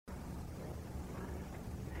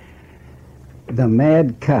The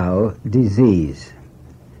mad cow disease,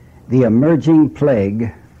 the emerging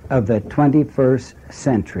plague of the 21st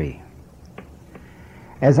century.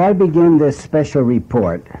 As I begin this special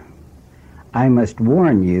report, I must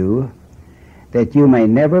warn you that you may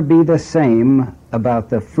never be the same about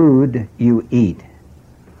the food you eat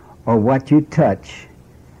or what you touch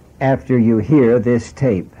after you hear this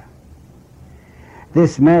tape.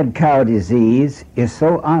 This mad cow disease is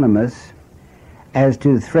so ominous as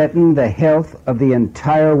to threaten the health of the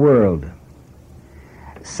entire world.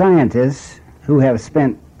 Scientists who have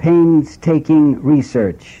spent painstaking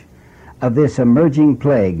research of this emerging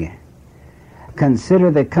plague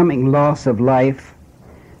consider the coming loss of life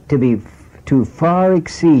to far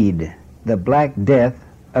exceed the Black Death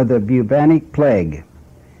of the bubonic plague,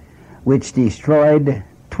 which destroyed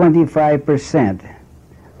 25%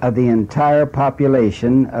 of the entire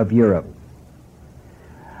population of Europe.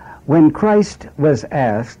 When Christ was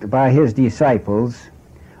asked by his disciples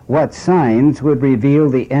what signs would reveal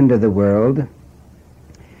the end of the world,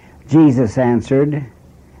 Jesus answered,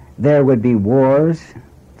 "There would be wars,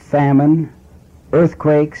 famine,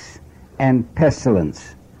 earthquakes, and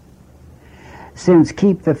pestilence." Since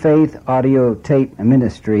Keep the Faith audio tape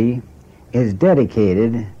ministry is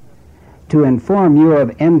dedicated to inform you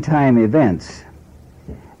of end-time events,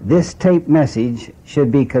 this tape message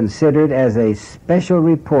should be considered as a special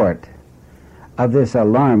report of this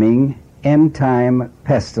alarming end-time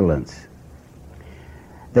pestilence.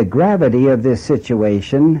 The gravity of this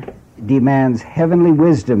situation demands heavenly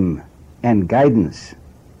wisdom and guidance.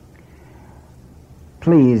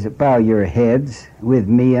 Please bow your heads with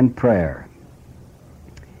me in prayer.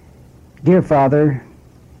 Dear Father,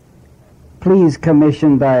 please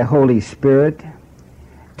commission thy Holy Spirit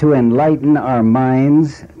to enlighten our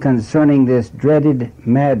minds concerning this dreaded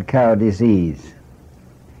mad cow disease.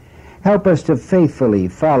 Help us to faithfully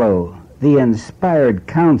follow the inspired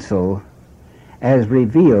counsel as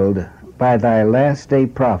revealed by thy last day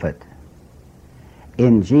prophet.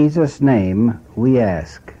 In Jesus' name we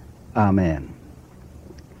ask. Amen.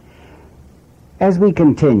 As we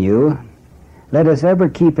continue, let us ever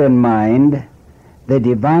keep in mind the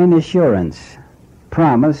divine assurance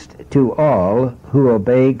promised to all who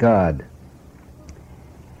obey God.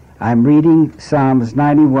 I'm reading Psalms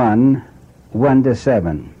 91,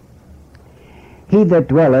 1-7. He that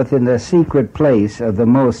dwelleth in the secret place of the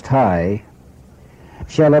Most High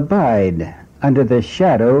shall abide under the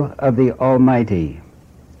shadow of the Almighty.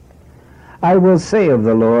 I will say of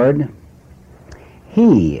the Lord,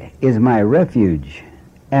 He is my refuge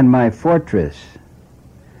and my fortress,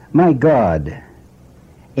 my God,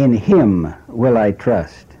 in him will I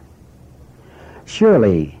trust.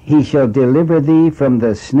 Surely he shall deliver thee from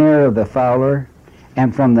the snare of the fowler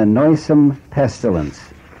and from the noisome pestilence.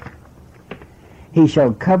 He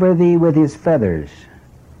shall cover thee with his feathers,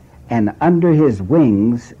 and under his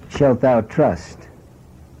wings shalt thou trust.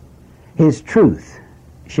 His truth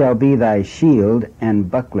shall be thy shield and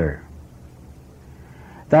buckler.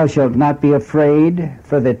 Thou shalt not be afraid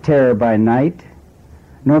for the terror by night,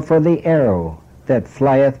 nor for the arrow that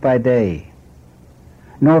flieth by day,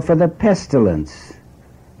 nor for the pestilence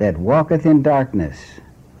that walketh in darkness,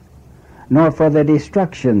 nor for the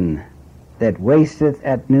destruction that wasteth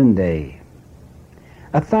at noonday.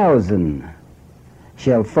 1,000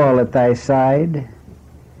 shall fall at thy side,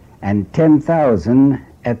 and 10,000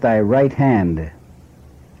 at thy right hand,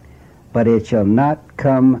 but it shall not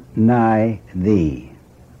come nigh thee.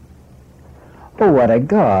 Oh, what a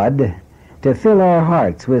God to fill our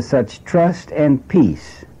hearts with such trust and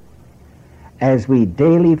peace as we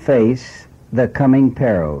daily face the coming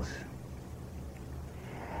perils.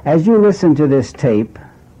 As you listen to this tape,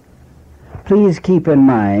 please keep in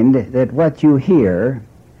mind that what you hear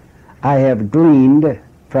I have gleaned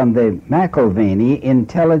from the McIlvany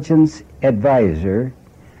Intelligence Advisor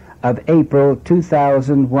of April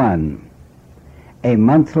 2001, a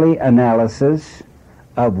monthly analysis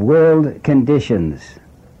of world conditions,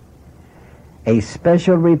 a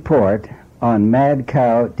special report on mad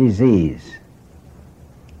cow disease.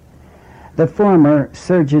 The former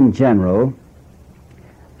Surgeon General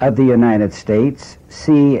of the United States,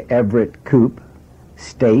 C. Everett Koop,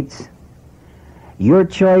 states, "Your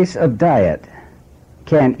choice of diet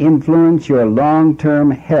can influence your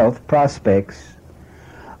long-term health prospects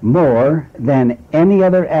more than any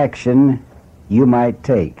other action you might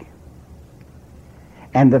take."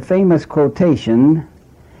 And the famous quotation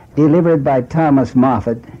delivered by Thomas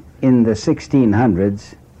Moffat in the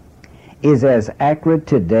 1600s is as accurate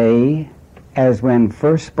today as when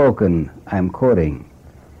first spoken. I'm quoting,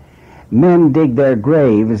 "Men dig their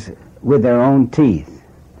graves with their own teeth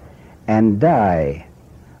and die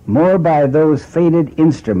more by those fated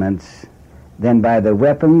instruments than by the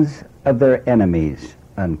weapons of their enemies,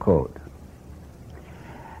 unquote.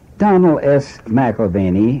 Donald S.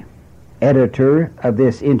 McIlvaney, editor of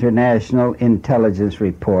this International Intelligence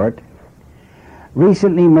Report,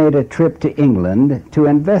 recently made a trip to England to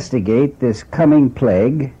investigate this coming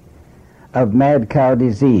plague of mad cow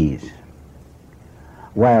disease.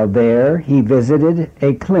 While there, he visited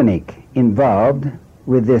a clinic involved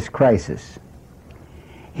with this crisis.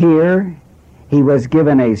 Here, he was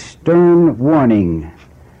given a stern warning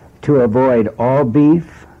to avoid all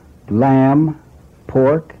beef, lamb,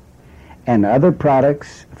 pork, and other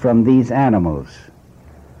products from these animals,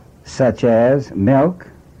 such as milk,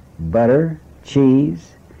 butter,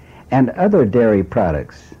 cheese, and other dairy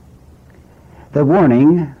products. The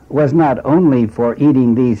warning was not only for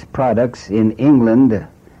eating these products in England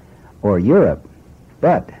or Europe,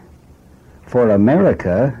 but for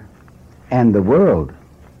America and the world.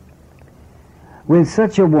 With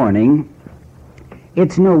such a warning,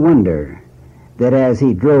 it's no wonder that as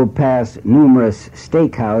he drove past numerous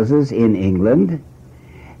steakhouses in England,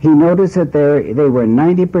 he noticed that they were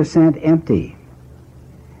 90% empty.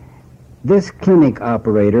 This clinic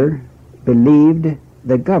operator believed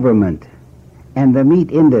the government and the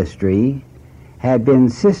meat industry had been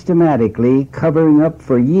systematically covering up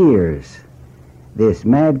for years this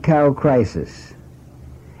mad cow crisis,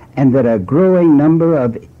 and that a growing number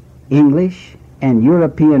of English and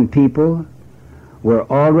European people were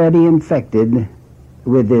already infected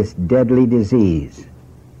with this deadly disease.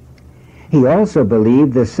 He also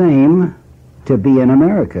believed the same to be in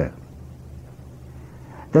America.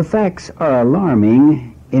 The facts are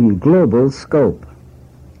alarming in global scope.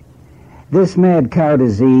 This mad cow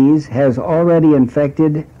disease has already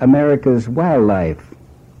infected America's wildlife,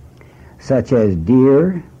 such as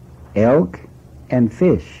deer, elk, and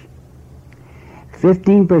fish.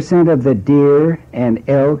 15% of the deer and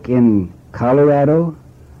elk in Colorado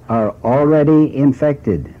are already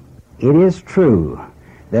infected. It is true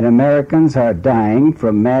that Americans are dying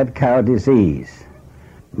from mad cow disease.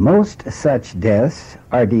 Most such deaths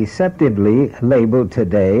are deceptively labeled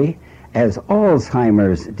today as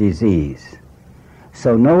Alzheimer's disease,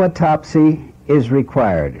 so no autopsy is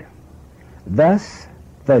required. Thus,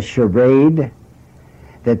 the charade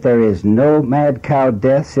that there is no mad cow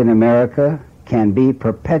deaths in America can be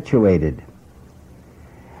perpetuated.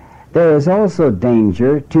 There is also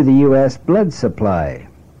danger to the U.S. blood supply.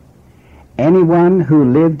 Anyone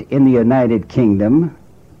who lived in the United Kingdom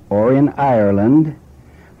or in Ireland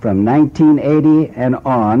from 1980 and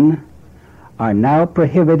on are now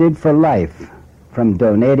prohibited for life from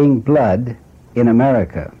donating blood in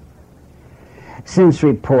America. Since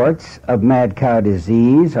reports of mad cow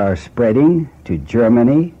disease are spreading to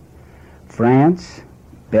Germany, France,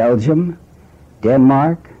 Belgium,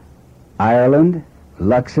 Denmark, Ireland,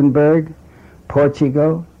 Luxembourg,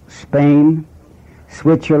 Portugal, Spain,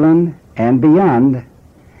 Switzerland, and beyond,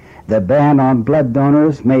 the ban on blood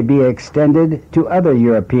donors may be extended to other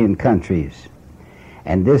European countries,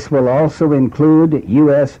 and this will also include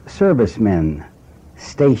U.S. servicemen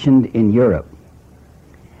stationed in Europe.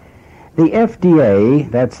 The FDA,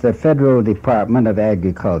 that's the Federal Department of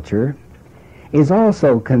Agriculture, is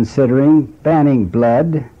also considering banning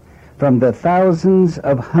blood from the thousands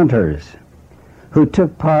of hunters who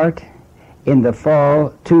took part in the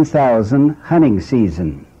fall 2000 hunting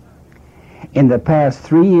season. In the past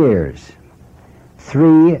 3 years,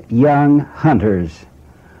 3 young hunters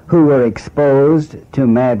who were exposed to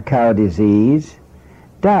mad cow disease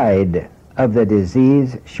died of the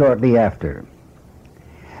disease shortly after.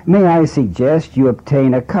 May I suggest you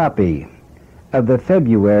obtain a copy of the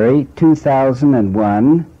February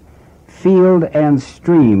 2001 Field and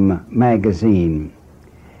Stream magazine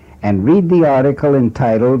and read the article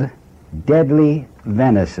entitled Deadly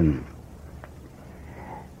Venison.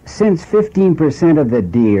 Since 15% of the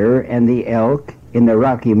deer and the elk in the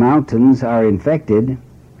Rocky Mountains are infected,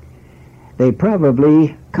 they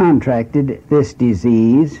probably contracted this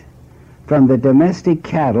disease from the domestic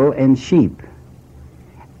cattle and sheep,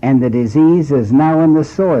 and the disease is now in the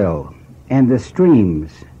soil and the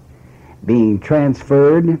streams, being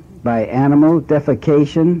transferred by animal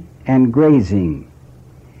defecation and grazing.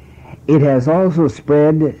 It has also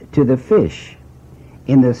spread to the fish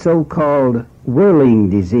in the so-called whirling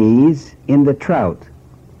disease in the trout,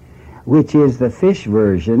 which is the fish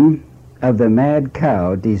version of the mad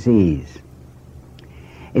cow disease.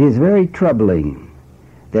 It is very troubling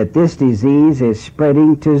that this disease is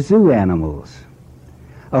spreading to zoo animals.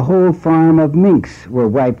 A whole farm of minks were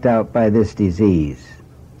wiped out by this disease,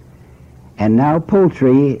 and now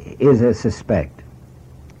poultry is a suspect.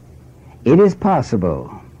 It is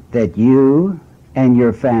possible that you and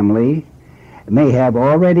your family may have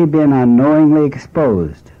already been unknowingly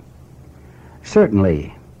exposed.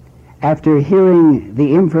 Certainly, after hearing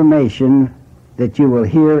the information that you will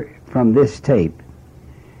hear from this tape,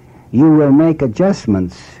 you will make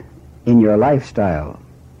adjustments in your lifestyle.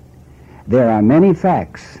 There are many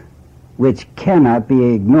facts which cannot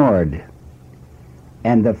be ignored,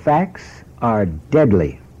 and the facts are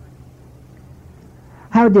deadly.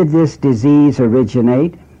 How did this disease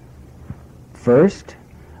originate? First,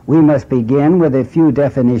 we must begin with a few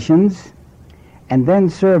definitions and then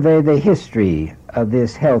survey the history of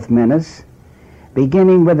this health menace,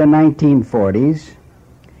 beginning with the 1940s,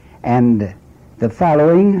 and the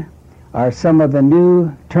following are some of the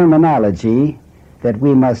new terminology that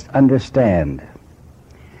we must understand.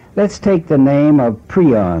 Let's take the name of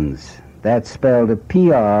prions. That's spelled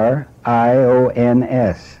P-R-I-O-N-S.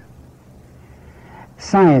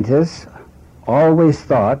 Scientists always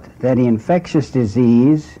thought that infectious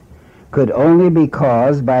disease could only be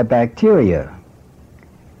caused by bacteria,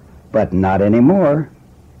 but not anymore.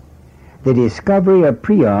 The discovery of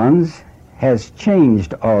prions has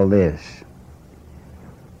changed all this.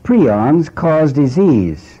 Prions cause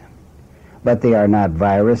disease, but they are not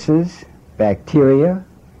viruses, bacteria,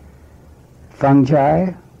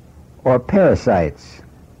 fungi, or parasites.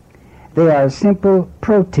 They are simple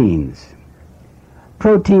proteins.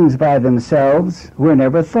 Proteins by themselves were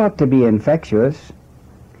never thought to be infectious,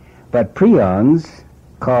 but prions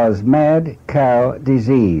cause mad cow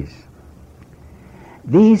disease.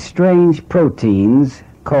 These strange proteins,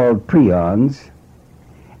 called prions,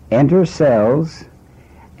 enter cells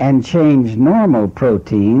and change normal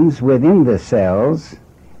proteins within the cells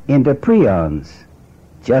into prions,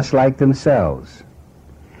 just like themselves.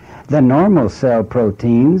 The normal cell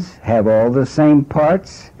proteins have all the same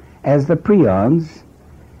parts as the prions,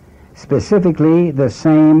 specifically the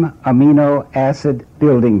same amino acid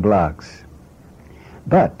building blocks.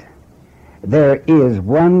 But there is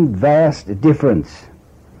one vast difference.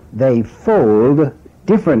 They fold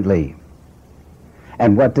differently.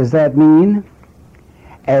 And what does that mean?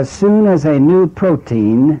 As soon as a new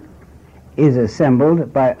protein is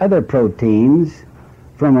assembled by other proteins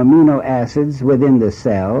from amino acids within the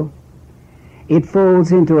cell, it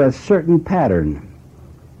folds into a certain pattern.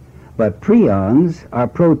 But prions are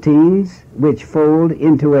proteins which fold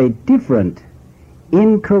into a different,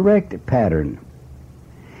 incorrect pattern.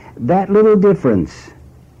 That little difference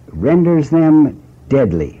renders them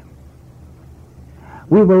deadly.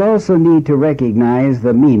 We will also need to recognize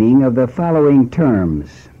the meaning of the following terms: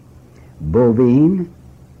 bovine,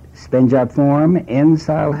 spongiform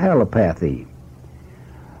encephalopathy.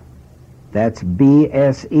 That's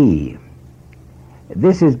BSE.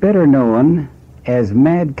 This is better known as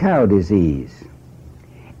mad cow disease.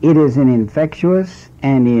 It is an infectious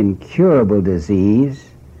and incurable disease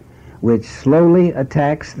which slowly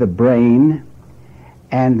attacks the brain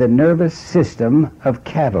and the nervous system of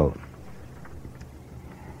cattle.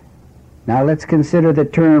 Now let's consider the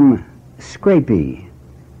term scrapie,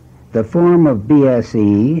 the form of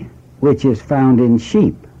BSE which is found in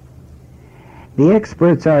sheep. The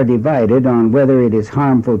experts are divided on whether it is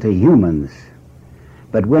harmful to humans,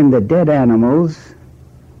 but when the dead animals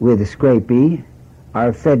with scrapie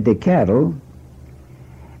are fed to cattle,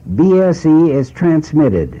 BSE is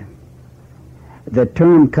transmitted. The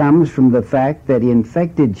term comes from the fact that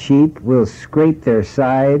infected sheep will scrape their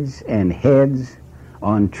sides and heads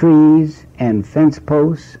on trees and fence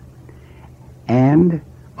posts and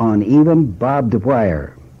on even barbed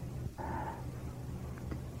wire.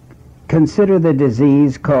 Consider the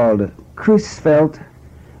disease called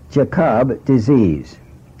Creutzfeldt-Jakob disease.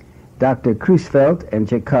 Dr. Creutzfeldt and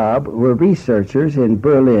Jakob were researchers in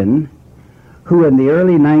Berlin who in the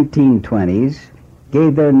early 1920s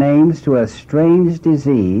gave their names to a strange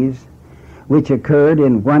disease which occurred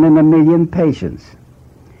in 1 in a million patients.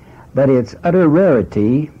 But its utter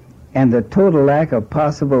rarity and the total lack of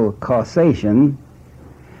possible causation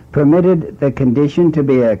permitted the condition to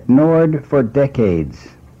be ignored for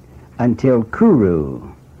decades until Kuru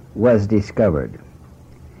was discovered.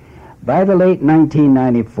 By the late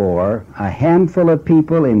 1994, a handful of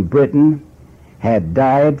people in Britain had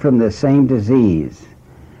died from the same disease,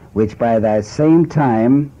 which by that same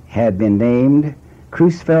time had been named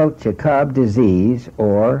Creutzfeldt-Jakob disease,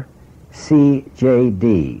 or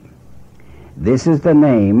CJD. This is the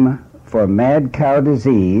name for mad cow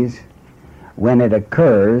disease when it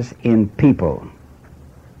occurs in people.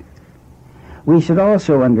 We should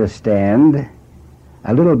also understand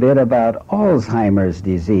a little bit about Alzheimer's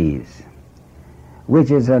disease,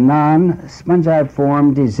 which is a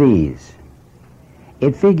non-spongiform disease.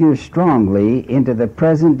 It figures strongly into the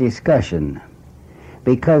present discussion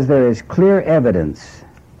because there is clear evidence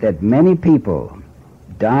that many people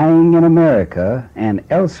dying in America and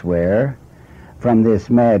elsewhere from this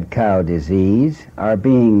mad cow disease are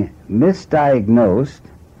being misdiagnosed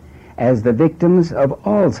as the victims of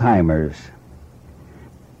Alzheimer's.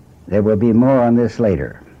 There will be more on this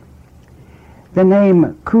later. The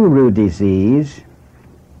name Kuru disease,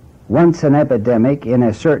 once an epidemic in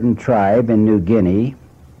a certain tribe in New Guinea,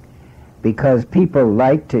 because people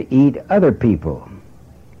liked to eat other people.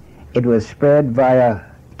 It was spread via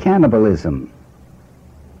cannibalism.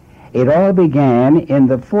 It all began in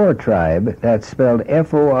the Fore tribe, that's spelled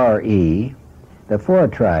F-O-R-E, the Fore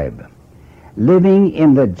tribe, living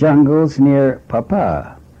in the jungles near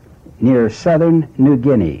Papa, near southern New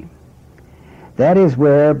Guinea. That is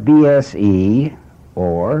where BSE,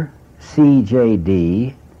 or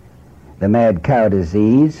CJD, the mad cow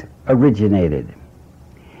disease, originated.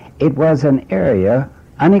 It was an area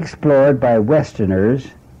unexplored by Westerners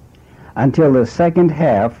until the second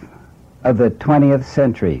half of the 20th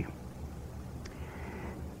century.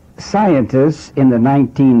 Scientists in the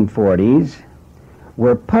 1940s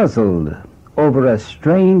were puzzled over a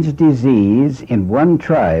strange disease in one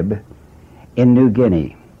tribe in New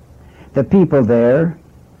Guinea. The people there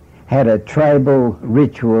had a tribal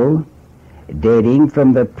ritual dating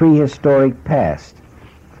from the prehistoric past,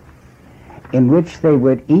 in which they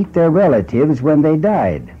would eat their relatives when they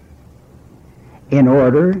died, in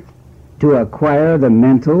order to acquire the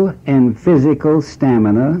mental and physical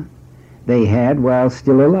stamina they had while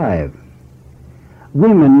still alive.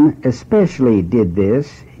 Women especially did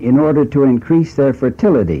this in order to increase their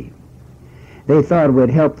fertility. They thought it would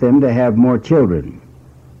help them to have more children.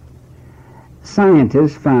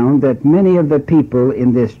 Scientists found that many of the people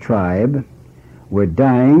in this tribe were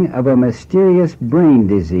dying of a mysterious brain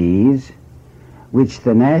disease which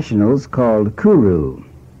the nationals called Kuru,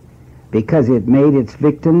 because it made its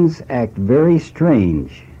victims act very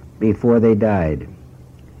strange before they died.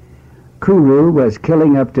 Kuru was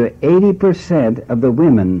killing up to 80% of the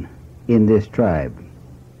women in this tribe.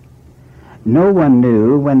 No one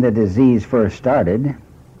knew when the disease first started,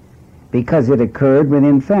 because it occurred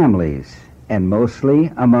within families and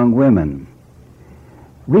mostly among women.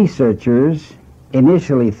 Researchers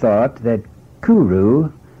initially thought that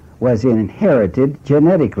Kuru was inherited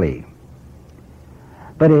genetically,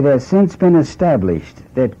 but it has since been established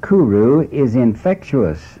that Kuru is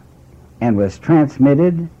infectious and was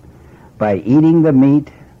transmitted by eating the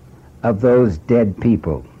meat of those dead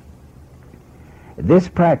people. This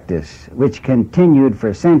practice, which continued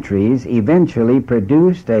for centuries, eventually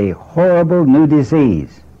produced a horrible new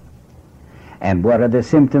disease. And what are the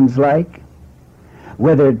symptoms like?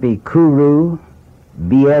 Whether it be Kuru,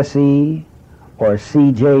 BSE, or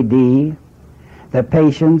CJD, the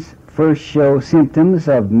patients first show symptoms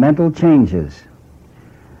of mental changes,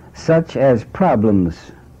 such as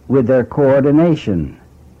problems with their coordination,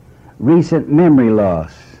 recent memory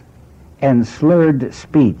loss, and slurred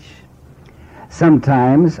speech.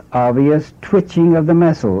 Sometimes obvious twitching of the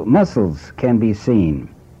muscles can be seen.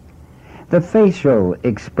 The facial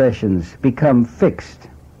expressions become fixed,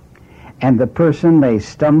 and the person may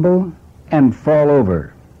stumble and fall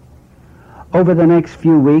over. Over the next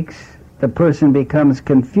few weeks, the person becomes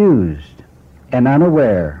confused and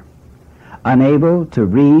unaware, unable to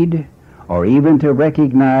read or even to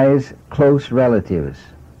recognize close relatives.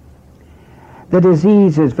 The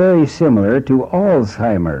disease is very similar to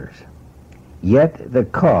Alzheimer's, yet the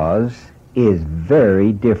cause is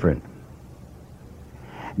very different.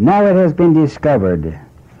 Now it has been discovered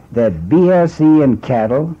that BSE in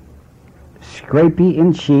cattle, scrapie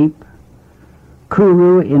in sheep,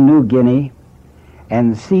 Kuru in New Guinea,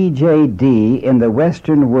 and CJD in the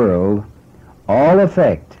Western world all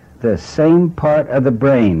affect the same part of the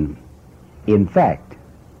brain. In fact,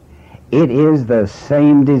 it is the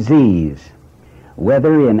same disease,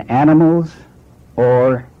 whether in animals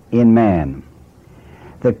or in man.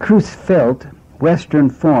 The Creutzfeldt Western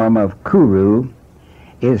form of Kuru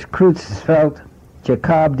is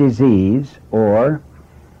Creutzfeldt-Jakob disease, or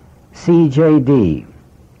CJD.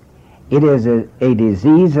 It is a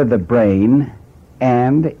disease of the brain,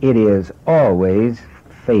 and it is always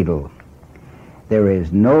fatal. There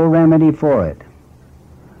is no remedy for it.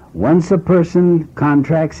 Once a person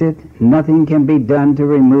contracts it, nothing can be done to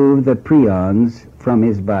remove the prions from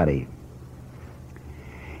his body.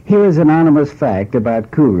 Here is an anonymous fact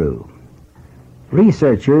about Kuru.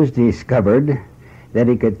 Researchers discovered that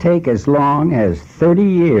it could take as long as 30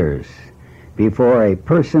 years before a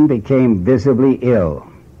person became visibly ill.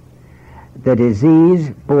 The disease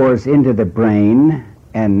bores into the brain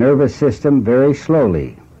and nervous system very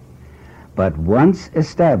slowly, but once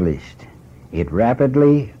established, it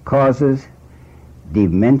rapidly causes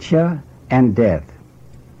dementia and death.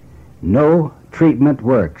 No treatment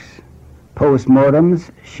works.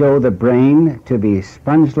 Postmortems show the brain to be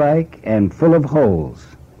sponge-like and full of holes,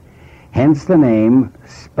 hence the name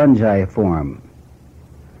spongiform.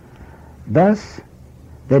 Thus,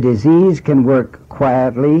 the disease can work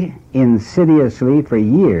quietly, insidiously for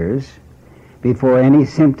years before any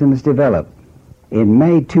symptoms develop. In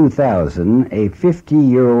May 2000, a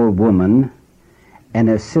 50-year-old woman, an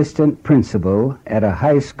assistant principal at a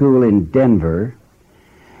high school in Denver,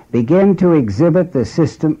 began to exhibit the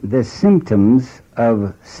symptoms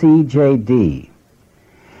of CJD.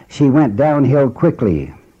 She went downhill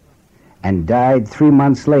quickly and died 3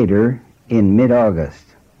 months later in mid-August.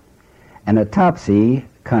 An autopsy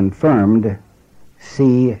confirmed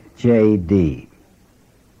CJD.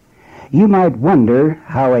 You might wonder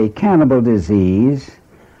how a cannibal disease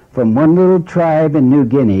from one little tribe in New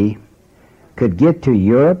Guinea could get to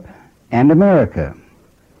Europe and America.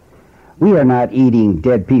 We are not eating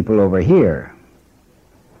dead people over here,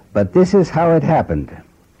 but this is how it happened.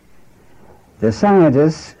 The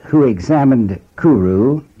scientists who examined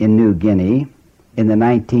Kuru in New Guinea in the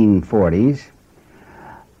 1940s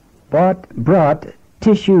brought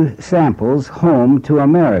tissue samples home to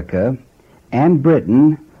America and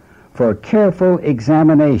Britain for careful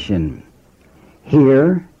examination.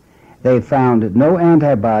 Here, they found no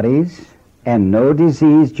antibodies and no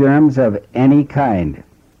disease germs of any kind.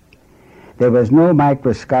 There was no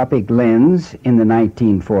microscopic lens in the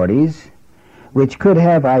 1940s which could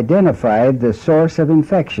have identified the source of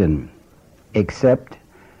infection, except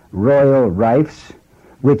Royal Rife's,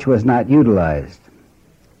 which was not utilized.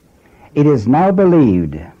 It is now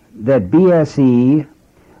believed that BSE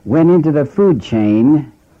went into the food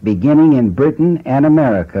chain beginning in Britain and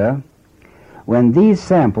America when these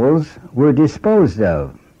samples were disposed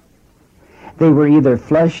of. They were either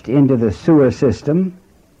flushed into the sewer system,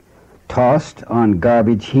 tossed on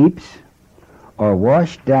garbage heaps, or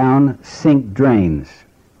washed down sink drains.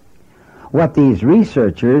 What these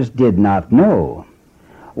researchers did not know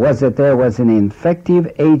was that there was an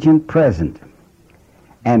infective agent present,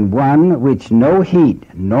 and one which no heat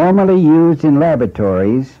normally used in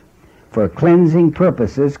laboratories for cleansing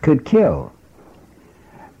purposes could kill.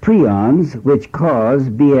 Prions, which cause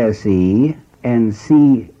BSE and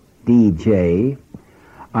CDJ,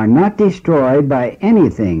 are not destroyed by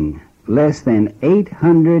anything less than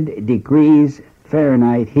 800 degrees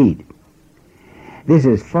Fahrenheit heat. This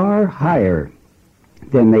is far higher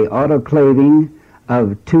than the autoclaving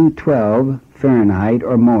of 212 Fahrenheit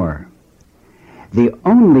or more. The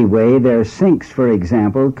only way their sinks, for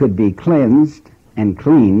example, could be cleansed and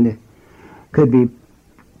cleaned could be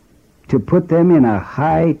to put them in a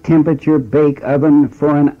high-temperature bake oven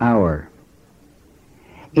for an hour.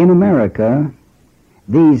 In America,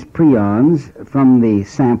 these prions from the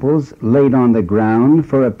samples laid on the ground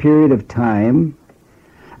for a period of time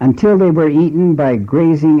until they were eaten by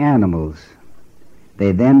grazing animals.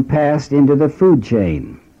 They then passed into the food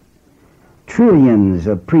chain. Trillions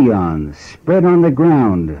of prions spread on the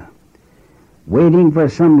ground, waiting for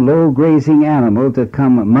some low grazing animal to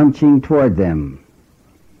come munching toward them.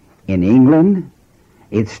 In England,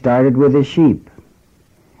 it started with the sheep,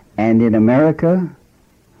 and in America,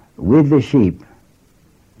 with the sheep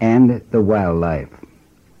and the wildlife.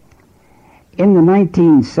 In the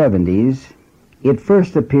 1970s, it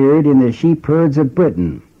first appeared in the sheep herds of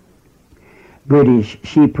Britain. British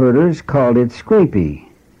sheep herders called it scrapie,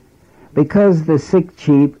 because the sick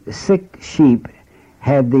sheep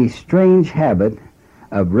had the strange habit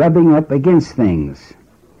of rubbing up against things.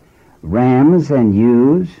 Rams and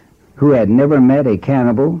ewes, who had never met a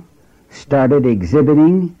cannibal, started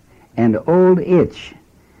exhibiting an old itch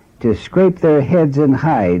to scrape their heads and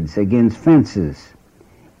hides against fences,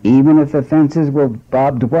 even if the fences were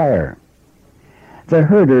barbed wire. The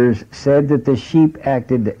herders said that the sheep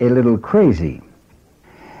acted a little crazy.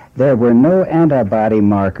 There were no antibody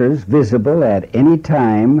markers visible at any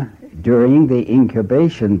time during the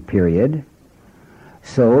incubation period,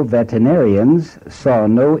 so veterinarians saw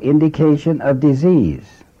no indication of disease.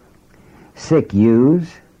 Sick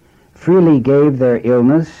ewes freely gave their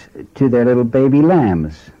illness to their little baby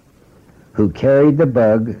lambs, who carried the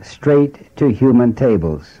bug straight to human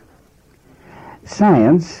tables.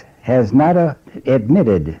 Science has not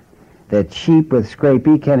admitted that sheep with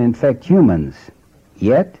scrapie can infect humans,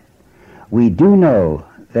 yet we do know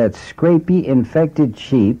that scrapie-infected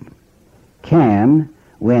sheep can,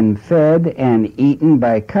 when fed and eaten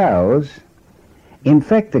by cows,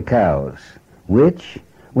 infect the cows, which,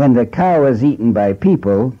 when the cow is eaten by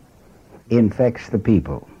people, infects the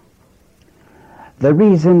people. The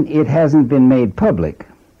reason it hasn't been made public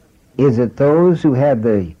is that those who had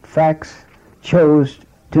the facts chose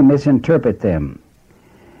to misinterpret them.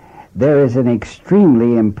 There is an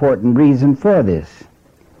extremely important reason for this.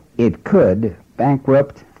 It could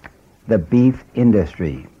bankrupt the beef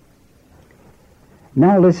industry.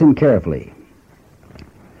 Now listen carefully.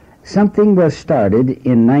 Something was started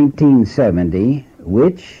in 1970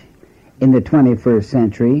 which, in the 21st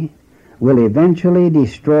century, will eventually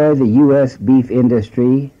destroy the U.S. beef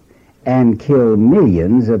industry and kill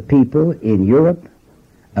millions of people in Europe,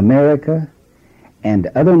 America, and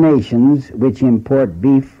other nations which import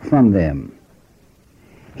beef from them.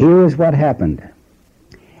 Here is what happened.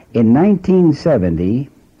 In 1970,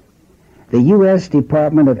 the U.S.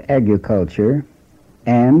 Department of Agriculture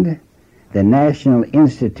and the National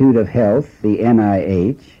Institute of Health, the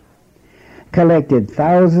NIH, collected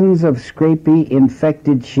thousands of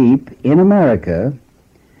scrapie-infected sheep in America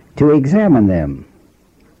to examine them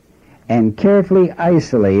and carefully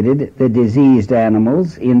isolated the diseased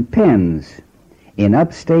animals in pens in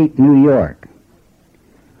upstate New York.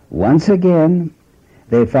 Once again,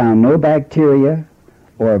 they found no bacteria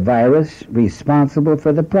or virus responsible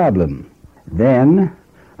for the problem. Then,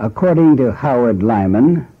 according to Howard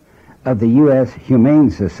Lyman of the U.S.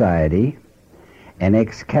 Humane Society, an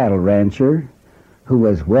ex-cattle rancher who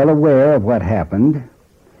was well aware of what happened,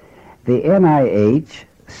 the NIH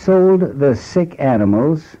sold the sick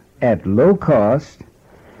animals at low cost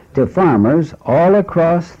to farmers all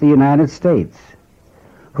across the United States,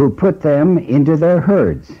 who put them into their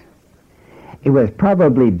herds. It was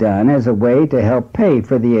probably done as a way to help pay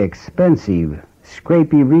for the expensive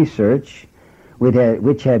scrapie research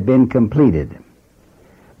which had been completed.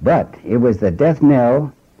 But it was the death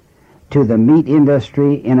knell to the meat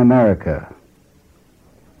industry in America.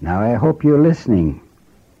 Now I hope you're listening.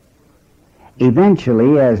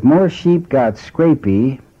 Eventually, as more sheep got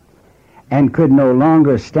scrapie and could no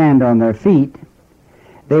longer stand on their feet,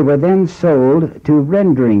 they were then sold to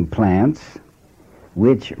rendering plants,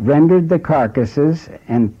 which rendered the carcasses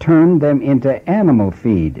and turned them into animal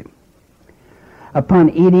feed. Upon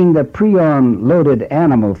eating the prion-loaded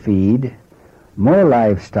animal feed, more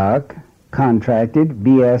livestock contracted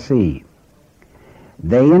BSE.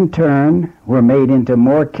 They in turn were made into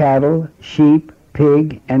more cattle, sheep,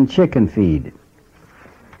 pig, and chicken feed.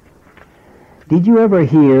 Did you ever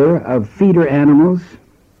hear of feeder animals?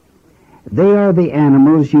 They are the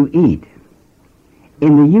animals you eat.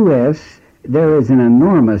 In the U.S., there is an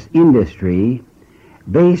enormous industry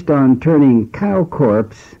based on turning cow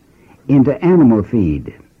corpse into animal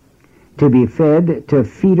feed to be fed to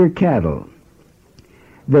feeder cattle.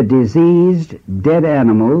 The diseased, dead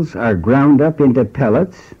animals are ground up into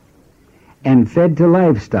pellets and fed to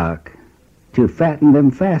livestock to fatten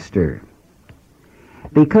them faster.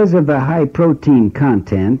 Because of the high protein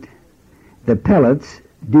content, the pellets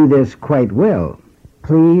do this quite well.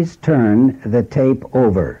 Please turn the tape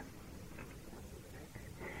over.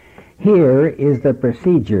 Here is the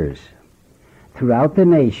procedures. Throughout the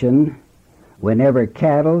nation, whenever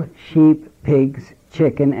cattle, sheep, pigs,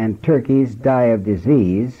 chicken, and turkeys die of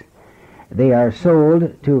disease, they are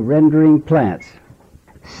sold to rendering plants.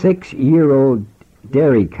 6-year-old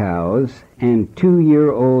dairy cows and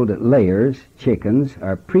 2-year-old layers, chickens,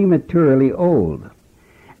 are prematurely old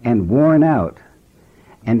and worn out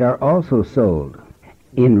and are also sold.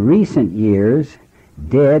 In recent years,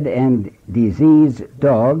 dead and diseased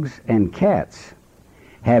dogs and cats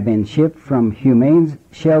have been shipped from humane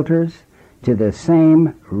shelters to the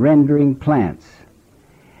same rendering plants.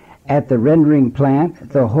 At the rendering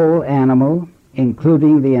plant, the whole animal,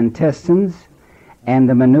 including the intestines and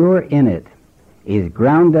the manure in it, is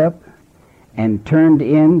ground up and turned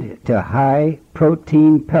into high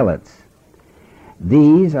protein pellets.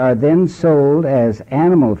 These are then sold as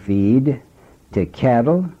animal feed to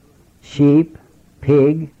cattle, sheep,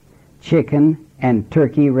 pig, chicken, and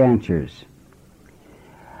turkey ranchers.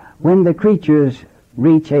 When the creatures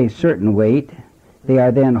reach a certain weight, they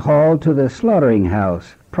are then hauled to the slaughtering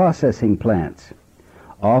house processing plants,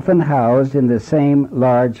 often housed in the same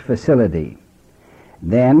large facility.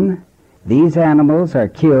 Then these animals are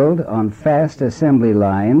killed on fast assembly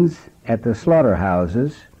lines at the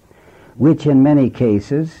slaughterhouses, which in many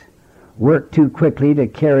cases work too quickly to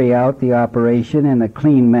carry out the operation in a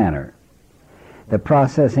clean manner. The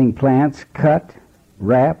processing plants cut,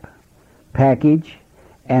 wrap, package,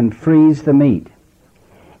 and freeze the meat.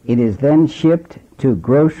 It is then shipped to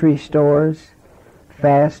grocery stores,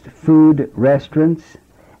 fast food restaurants,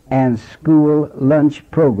 and school lunch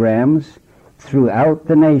programs throughout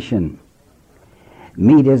the nation.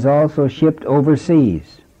 Meat is also shipped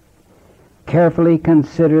overseas. Carefully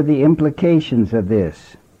consider the implications of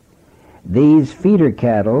this. These feeder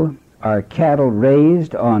cattle are cattle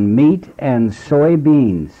raised on meat and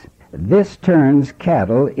soybeans. This turns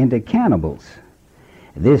cattle into cannibals.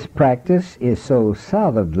 This practice is so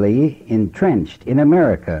solidly entrenched in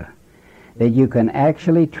America that you can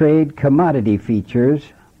actually trade commodity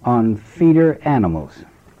features on feeder animals.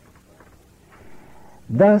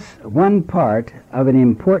 Thus, one part of an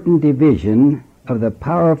important division of the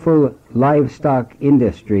powerful livestock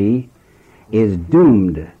industry is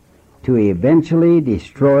doomed to eventually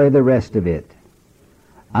destroy the rest of it.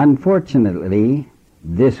 Unfortunately,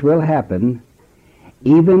 this will happen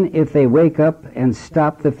even if they wake up and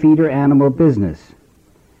stop the feeder animal business.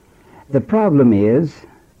 The problem is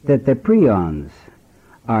that the prions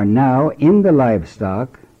are now in the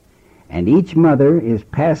livestock, and each mother is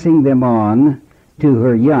passing them on to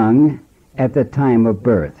her young at the time of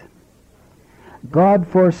birth. God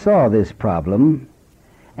foresaw this problem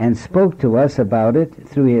and spoke to us about it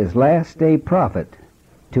through his last-day prophet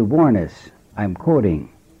to warn us, I'm quoting,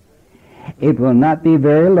 "It will not be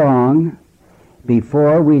very long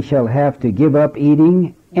before we shall have to give up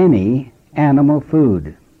eating any animal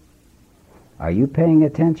food." Are you paying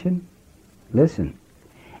attention? Listen.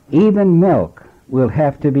 Even milk will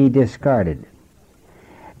have to be discarded.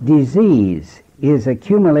 Disease is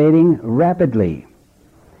accumulating rapidly.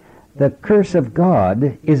 The curse of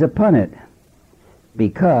God is upon it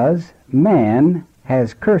because man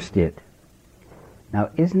has cursed it. Now,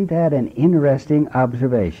 isn't that an interesting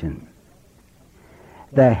observation?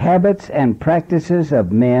 The habits and practices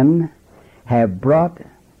of men have brought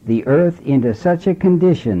the earth into such a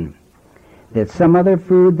condition that some other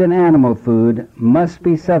food than animal food must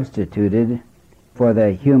be substituted for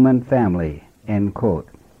the human family, end quote.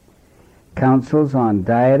 Counsels on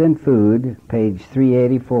Diet and Food, page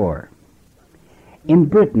 384. In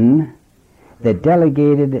Britain, the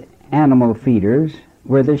delegated animal feeders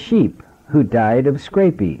were the sheep who died of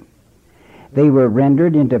scrapie. They were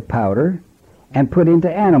rendered into powder and put into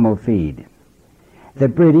animal feed. The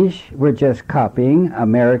British were just copying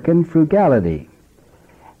American frugality,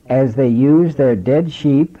 as they used their dead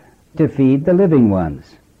sheep to feed the living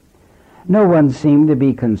ones. No one seemed to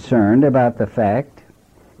be concerned about the fact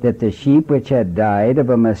that the sheep which had died of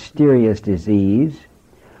a mysterious disease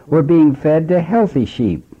were being fed to healthy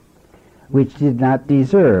sheep, which did not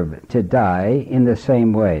deserve to die in the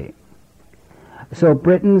same way. So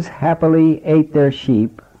Britons happily ate their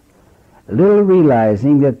sheep, little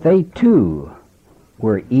realizing that they too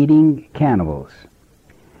were eating cannibals.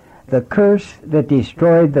 The curse that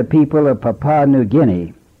destroyed the people of Papua New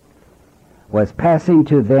Guinea was passing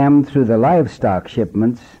to them through the livestock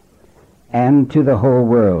shipments and to the whole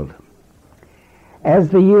world. As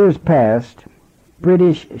the years passed,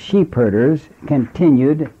 British sheep herders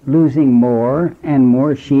continued losing more and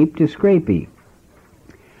more sheep to scrapie.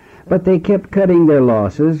 But they kept cutting their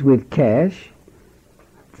losses with cash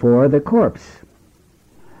for the corpse.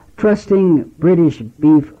 Trusting British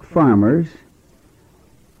beef farmers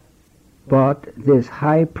bought this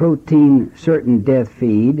high-protein certain death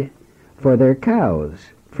feed for their cows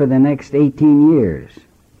for the next 18 years,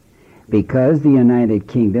 because the United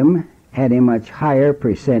Kingdom had a much higher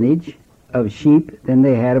percentage of sheep than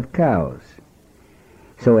they had of cows.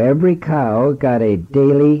 So every cow got a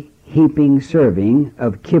daily heaping serving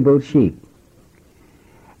of kibbled sheep.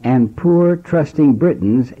 And poor trusting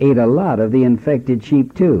Britons ate a lot of the infected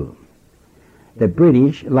sheep too. The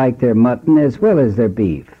British liked their mutton as well as their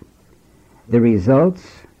beef. The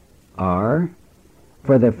results are,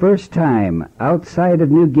 for the first time outside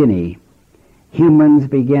of New Guinea, humans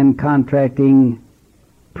began contracting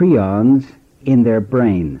prions in their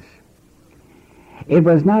brains. It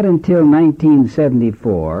was not until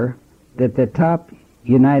 1974 that the top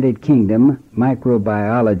United Kingdom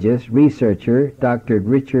microbiologist researcher, Dr.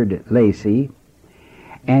 Richard Lacey,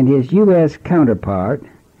 and his U.S. counterpart,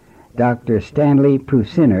 Dr. Stanley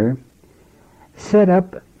Prusiner, set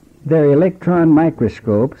up their electron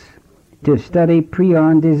microscopes to study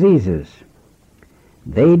prion diseases.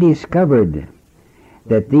 They discovered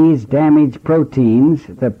that these damaged proteins,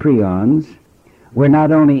 the prions, were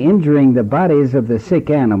not only injuring the bodies of the sick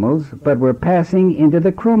animals, but were passing into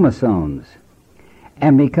the chromosomes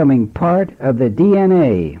and becoming part of the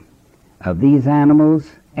DNA of these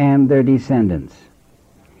animals and their descendants.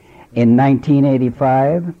 In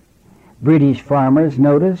 1985, British farmers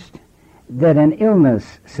noticed that an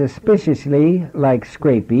illness suspiciously like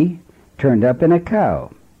scrapie turned up in a cow.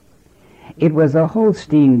 It was a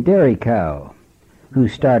Holstein dairy cow who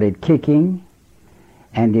started kicking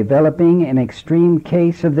and developing an extreme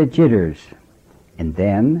case of the jitters, and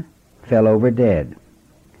then fell over dead.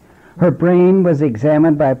 Her brain was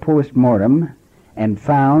examined by post-mortem and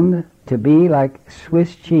found to be like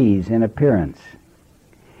Swiss cheese in appearance,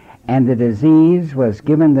 and the disease was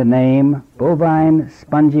given the name bovine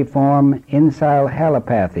spongiform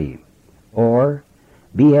encephalopathy, or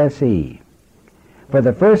BSE. For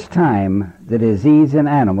the first time, the disease in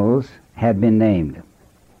animals had been named.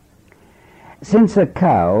 Since a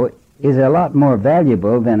cow is a lot more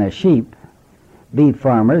valuable than a sheep, beef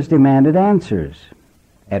farmers demanded answers.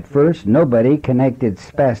 At first, nobody connected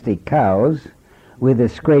spastic cows with the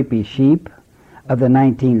scrapy sheep of the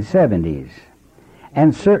 1970s,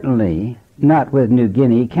 and certainly not with New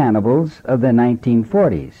Guinea cannibals of the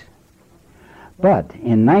 1940s. But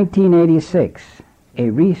in 1986, a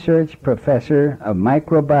research professor of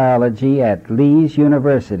microbiology at Leeds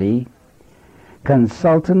University,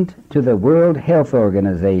 consultant to the World Health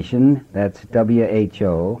Organization, that's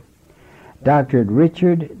WHO, Dr.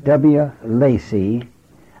 Richard W. Lacey,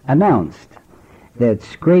 announced that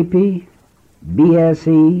scrapie,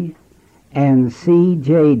 BSE, and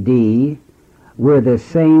CJD were the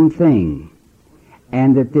same thing,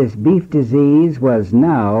 and that this beef disease was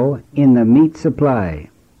now in the meat supply.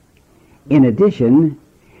 In addition,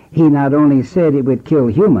 he not only said it would kill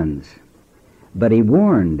humans, but he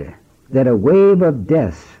warned that a wave of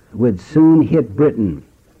deaths would soon hit Britain.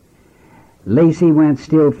 Lacey went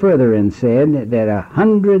still further and said that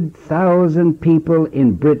 100,000 people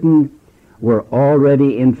in Britain were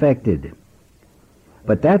already infected.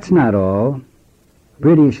 But that's not all.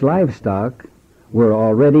 British livestock were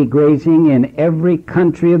already grazing in every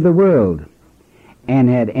country of the world and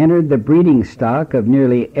had entered the breeding stock of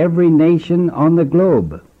nearly every nation on the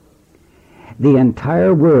globe. The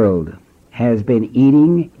entire world has been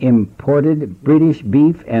eating imported British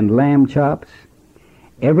beef and lamb chops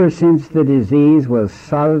ever since the disease was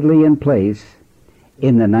solidly in place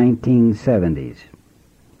in the 1970s.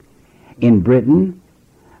 In Britain,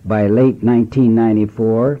 by late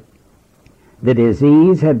 1994, the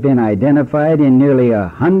disease had been identified in nearly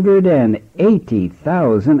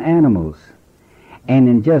 180,000 animals, and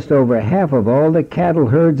in just over half of all the cattle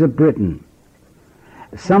herds of Britain.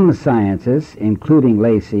 Some scientists, including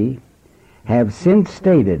Lacey, have since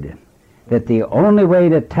stated that the only way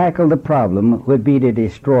to tackle the problem would be to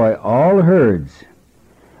destroy all herds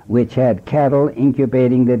which had cattle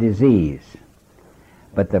incubating the disease.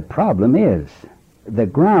 But the problem is, the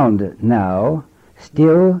ground now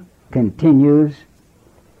still continues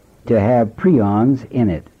to have prions in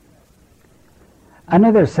it.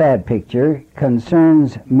 Another sad picture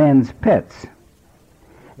concerns men's pets.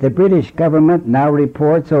 The British government now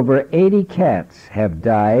reports over 80 cats have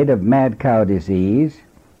died of mad cow disease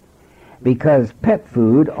because pet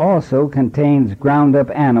food also contains ground-up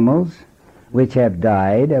animals which have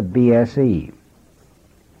died of BSE.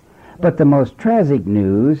 But the most tragic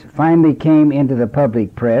news finally came into the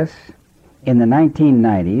public press in the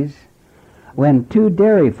 1990s when 2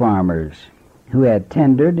 dairy farmers who had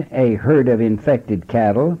tendered a herd of infected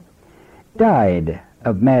cattle died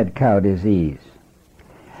of mad cow disease.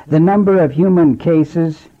 The number of human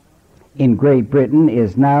cases in Great Britain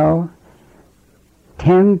is now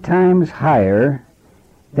 10 times higher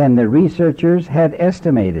than the researchers had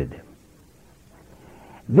estimated.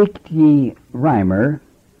 Vicky Reimer,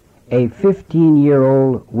 a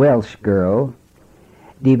 15-year-old Welsh girl,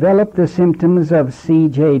 developed the symptoms of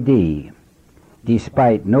CJD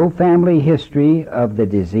despite no family history of the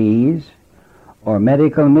disease or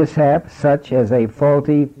medical mishap such as a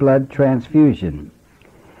faulty blood transfusion.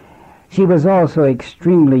 She was also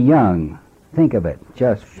extremely young. Think of it,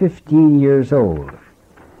 just 15 years old.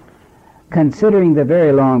 Considering the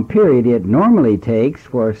very long period it normally takes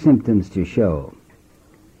for symptoms to show.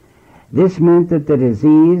 This meant that the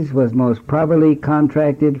disease was most probably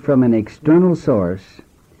contracted from an external source,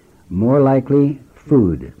 more likely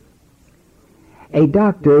food. A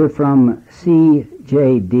doctor from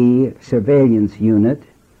CJD Surveillance Unit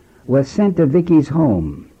was sent to Vicky's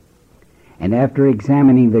home, and after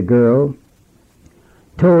examining the girl,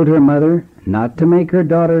 told her mother not to make her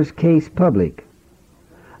daughter's case public.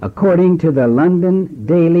 According to the London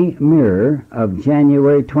Daily Mirror of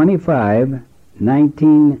January 25,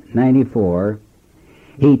 1994,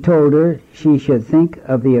 he told her she should think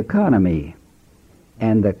of the economy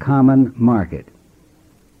and the common market.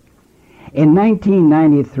 In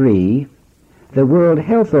 1993, the World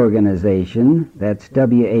Health Organization, that's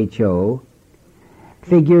WHO,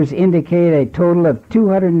 figures indicate a total of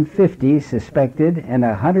 250 suspected and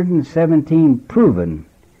 117 proven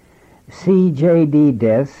CJD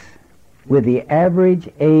deaths, with the average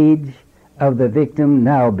age of the victim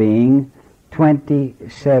now being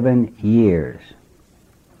 27 years.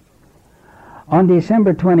 On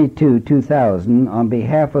December 22, 2000, on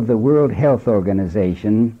behalf of the World Health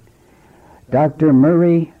Organization, Dr.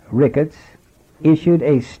 Murray Ricketts issued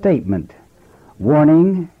a statement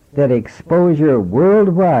warning that exposure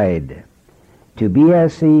worldwide to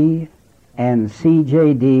BSE and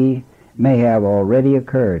CJD may have already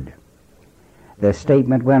occurred. The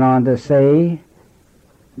statement went on to say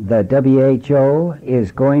the WHO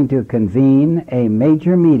is going to convene a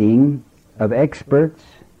major meeting of experts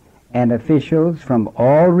and officials from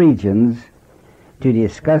all regions to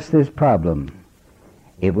discuss this problem.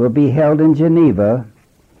 It will be held in Geneva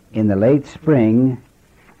in the late spring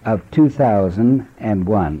of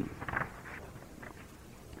 2001.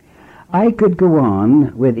 I could go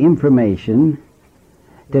on with information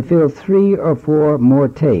to fill 3 or 4 more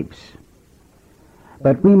tapes,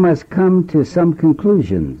 but we must come to some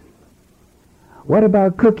conclusions. What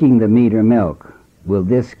about cooking the meat or milk? Will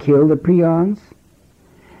this kill the prions?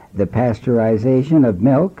 The pasteurization of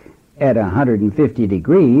milk at 150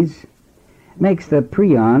 degrees makes the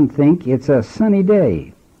prion think it's a sunny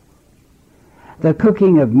day. The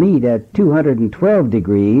cooking of meat at 212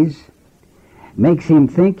 degrees makes him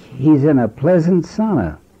think he's in a pleasant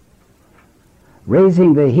sauna.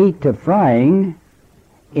 Raising the heat to frying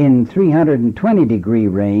in 320 degree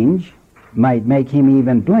range might make him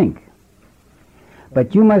even blink.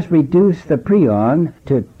 But you must reduce the prion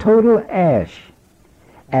to total ash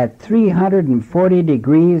at 340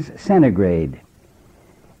 degrees centigrade.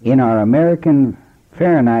 In our American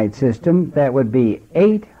Fahrenheit system, that would be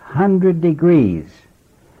 800 degrees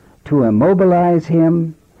to immobilize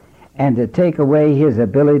him and to take away his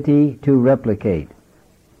ability to replicate.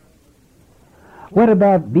 What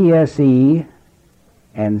about BSE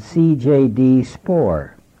and CJD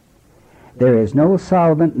spore? There is no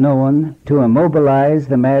solvent known to immobilize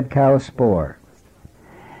the mad cow spore.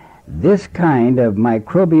 This kind of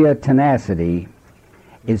microbial tenacity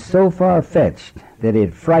is so far-fetched that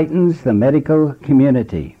it frightens the medical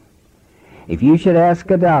community. If you should ask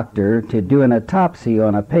a doctor to do an autopsy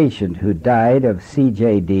on a patient who died of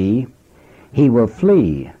CJD, he will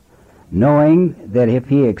flee, knowing that if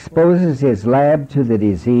he exposes his lab to the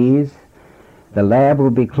disease, the lab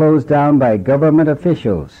will be closed down by government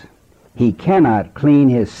officials. He cannot clean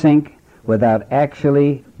his sink without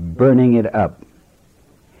actually burning it up.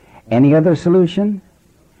 Any other solution?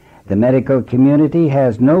 The medical community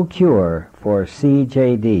has no cure for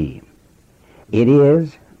CJD. It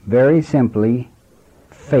is, very simply,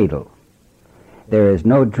 fatal. There is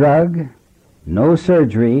no drug, no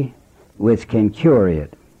surgery which can cure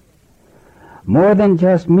it. More than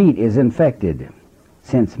just meat is infected.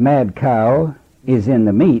 Since mad cow is in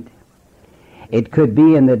the meat, it could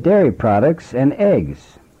be in the dairy products and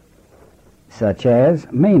eggs, such as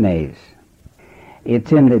mayonnaise.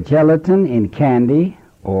 It's in the gelatin in candy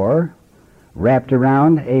or wrapped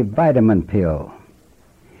around a vitamin pill.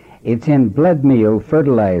 It's in blood meal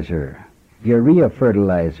fertilizer, urea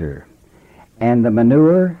fertilizer, and the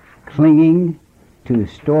manure clinging to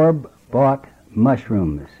store-bought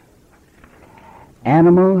mushrooms.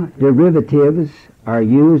 Animal derivatives are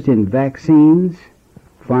used in vaccines,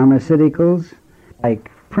 pharmaceuticals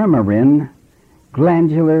like Premarin,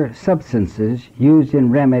 glandular substances used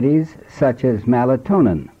in remedies such as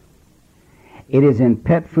melatonin. It is in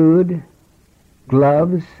pet food,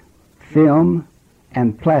 gloves, film,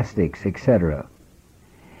 and plastics, etc.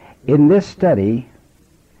 In this study,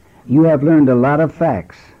 you have learned a lot of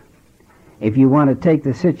facts. If you want to take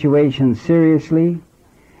the situation seriously,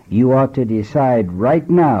 you ought to decide right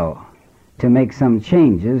now to make some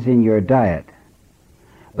changes in your diet.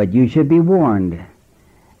 But you should be warned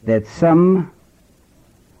that some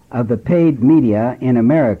of the paid media in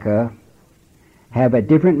America have a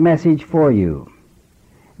different message for you.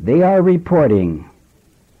 They are reporting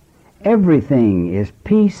everything is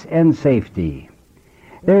peace and safety.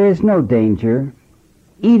 There is no danger.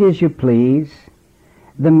 Eat as you please.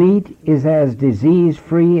 The meat is as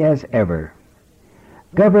disease-free as ever.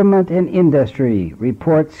 Government and industry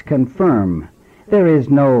reports confirm there is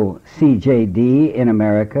no CJD in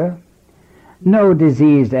America. No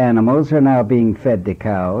diseased animals are now being fed to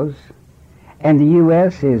cows, and the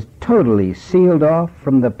U.S. is totally sealed off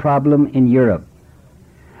from the problem in Europe.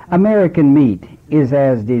 American meat is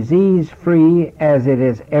as disease-free as it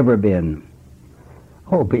has ever been.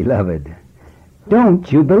 Oh, beloved,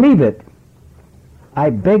 don't you believe it?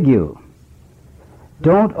 I beg you,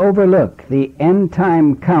 don't overlook the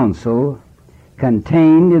end-time counsel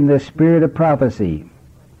contained in the spirit of prophecy.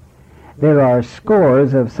 There are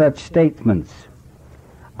scores of such statements.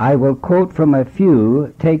 I will quote from a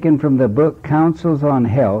few taken from the book Counsels on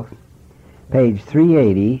Health, page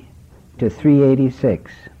 380 to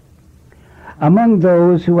 386. Among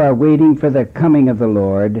those who are waiting for the coming of the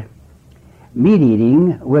Lord, meat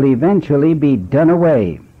eating will eventually be done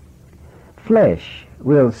away. Flesh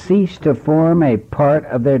will cease to form a part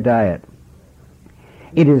of their diet.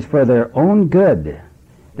 It is for their own good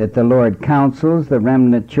that the Lord counsels the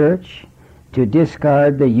remnant church to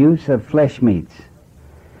discard the use of flesh meats.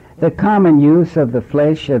 The common use of the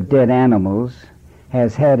flesh of dead animals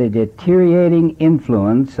has had a deteriorating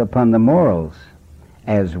influence upon the morals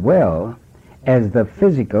as well as the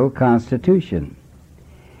physical constitution.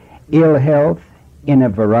 Ill health in a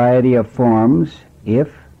variety of forms,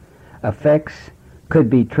 if effects could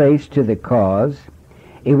be traced to the cause,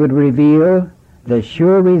 it would reveal the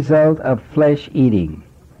sure result of flesh eating.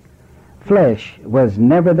 Flesh was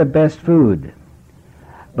never the best food,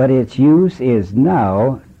 but its use is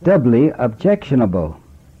now doubly objectionable,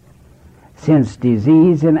 since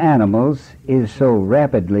disease in animals is so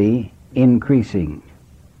rapidly increasing.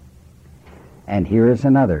 And here is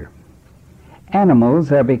another.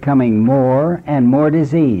 Animals are becoming more and more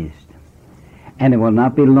diseased, and it will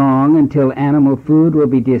not be long until animal food will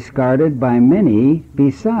be discarded by many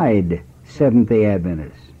beside Seventh-day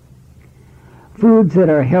Adventists. Foods that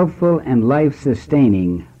are healthful and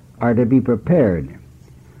life-sustaining are to be prepared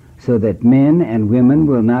so that men and women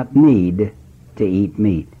will not need to eat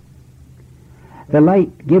meat. The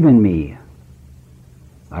light given me.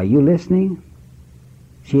 Are you listening?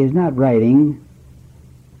 She is not writing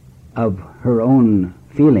of her own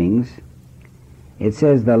feelings. It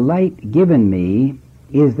says, the light given me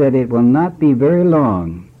is that it will not be very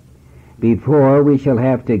long before we shall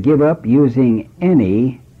have to give up using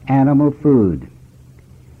any animal food.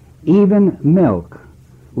 Even milk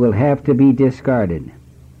will have to be discarded.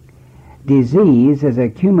 Disease is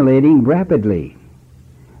accumulating rapidly.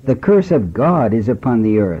 The curse of God is upon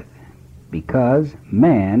the earth because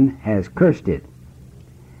man has cursed it.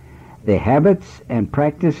 The habits and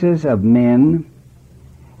practices of men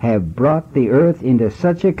have brought the earth into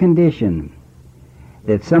such a condition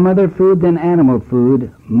that some other food than animal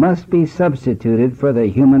food must be substituted for the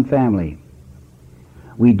human family.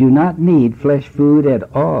 We do not need flesh food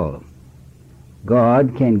at all.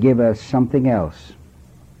 God can give us something else.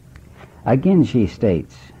 Again she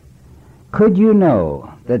states, could you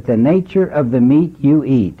know that the nature of the meat you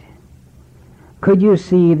eat? Could you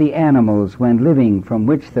see the animals when living from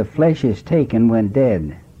which the flesh is taken when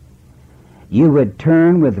dead? You would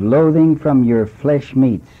turn with loathing from your flesh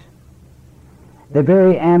meats. The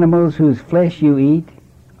very animals whose flesh you eat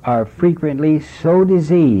are frequently so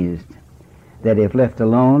diseased that if left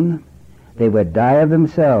alone, they would die of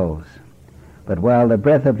themselves. But while the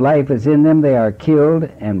breath of life is in them, they are killed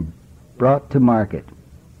and brought to market.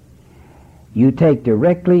 You take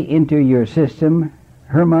directly into your system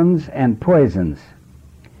hormones and poisons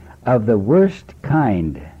of the worst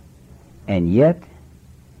kind, and yet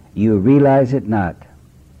you realize it not.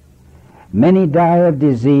 Many die of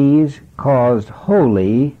disease caused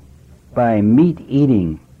wholly by meat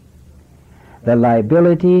eating. The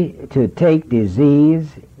liability to take disease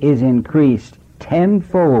is increased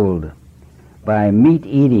tenfold by meat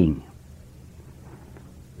eating.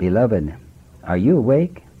 Beloved, are you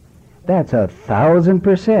awake? That's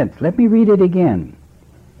 1,000%. Let me read it again.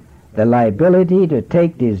 The liability to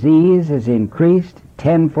take disease is increased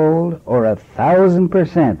tenfold or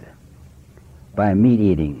 1,000% by meat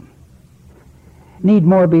eating. Need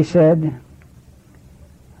more be said?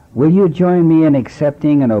 Will you join me in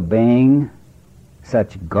accepting and obeying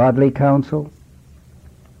such godly counsel?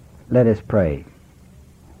 Let us pray.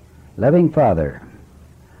 Loving Father,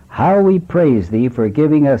 how we praise Thee for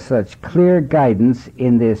giving us such clear guidance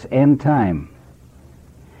in this end time.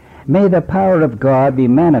 May the power of God be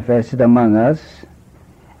manifested among us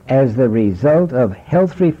as the result of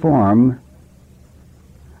health reform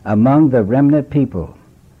among the remnant people.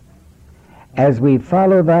 As we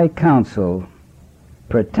follow Thy counsel,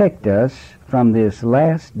 protect us from this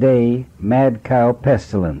last day mad cow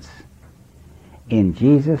pestilence. In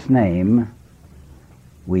Jesus' name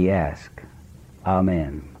we ask.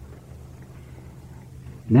 Amen.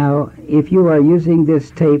 Now, if you are using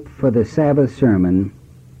this tape for the Sabbath sermon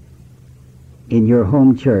in your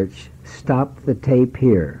home church, stop the tape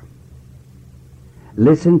here.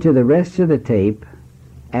 Listen to the rest of the tape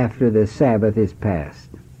after the Sabbath is past.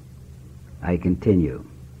 I continue.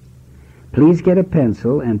 Please get a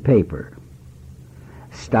pencil and paper.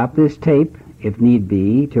 Stop this tape, if need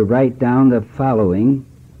be, to write down the following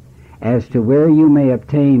as to where you may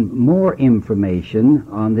obtain more information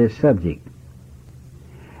on this subject.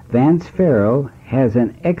 Vance Farrell has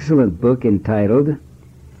an excellent book entitled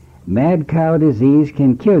Mad Cow Disease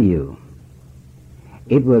Can Kill You.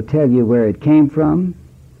 It will tell you where it came from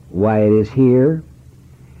why it is here,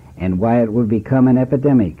 and why it will become an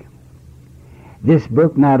epidemic. This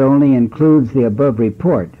book not only includes the above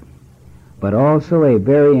report, but also a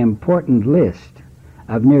very important list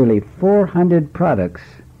of nearly 400 products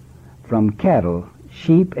from cattle,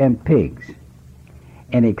 sheep, and pigs,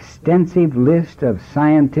 an extensive list of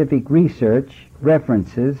scientific research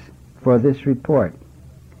references for this report,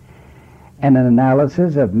 an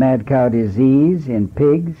analysis of mad cow disease in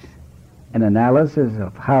pigs, an analysis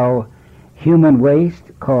of how human waste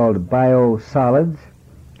called biosolids,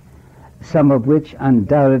 some of which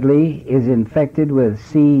undoubtedly is infected with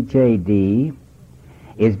CJD,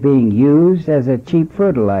 is being used as a cheap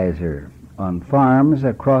fertilizer on farms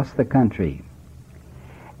across the country,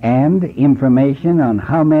 and information on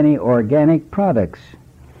how many organic products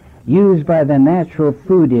used by the natural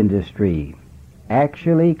food industry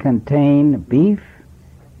actually contain beef,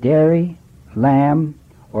 dairy, lamb,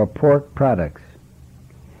 or pork products.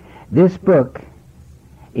 This book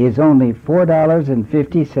is only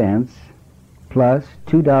 $4.50 plus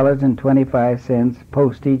 $2.25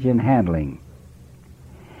 postage and handling.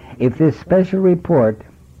 If this special report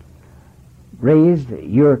raised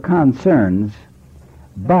your concerns,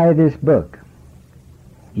 buy this book.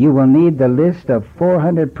 You will need the list of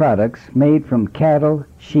 400 products made from cattle,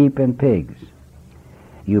 sheep, and pigs.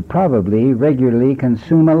 You probably regularly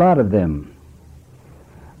consume a lot of them.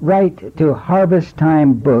 Write to Harvest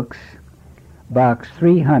Time Books, Box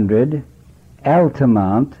 300,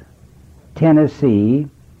 Altamont, Tennessee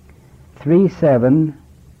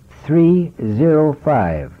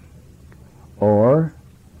 37305, or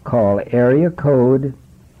call area code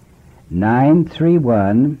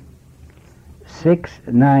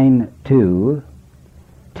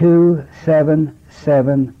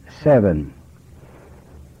 931-692-2777.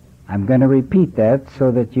 I'm going to repeat that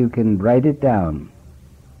so that you can write it down.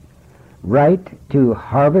 Write to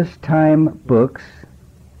Harvest Time Books,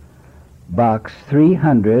 Box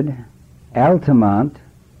 300, Altamont,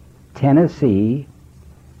 Tennessee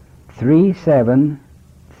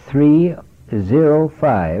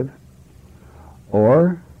 37305,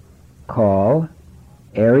 or call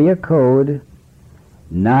area code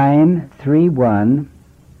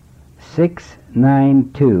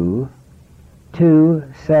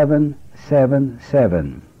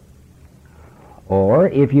 931-692-2777. Or,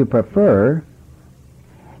 if you prefer,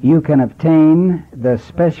 you can obtain the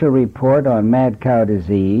special report on mad cow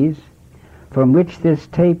disease, from which this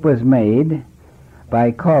tape was made,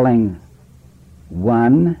 by calling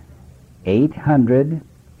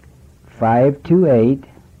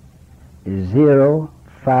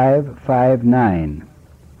 1-800-528-0559.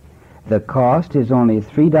 The cost is only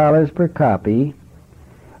 $3 per copy,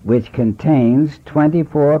 which contains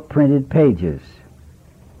 24 printed pages.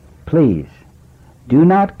 Please, do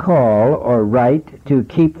not call or write to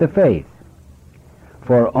keep the faith,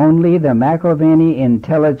 for only the McIlvany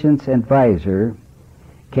Intelligence Advisor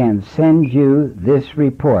can send you this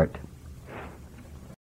report.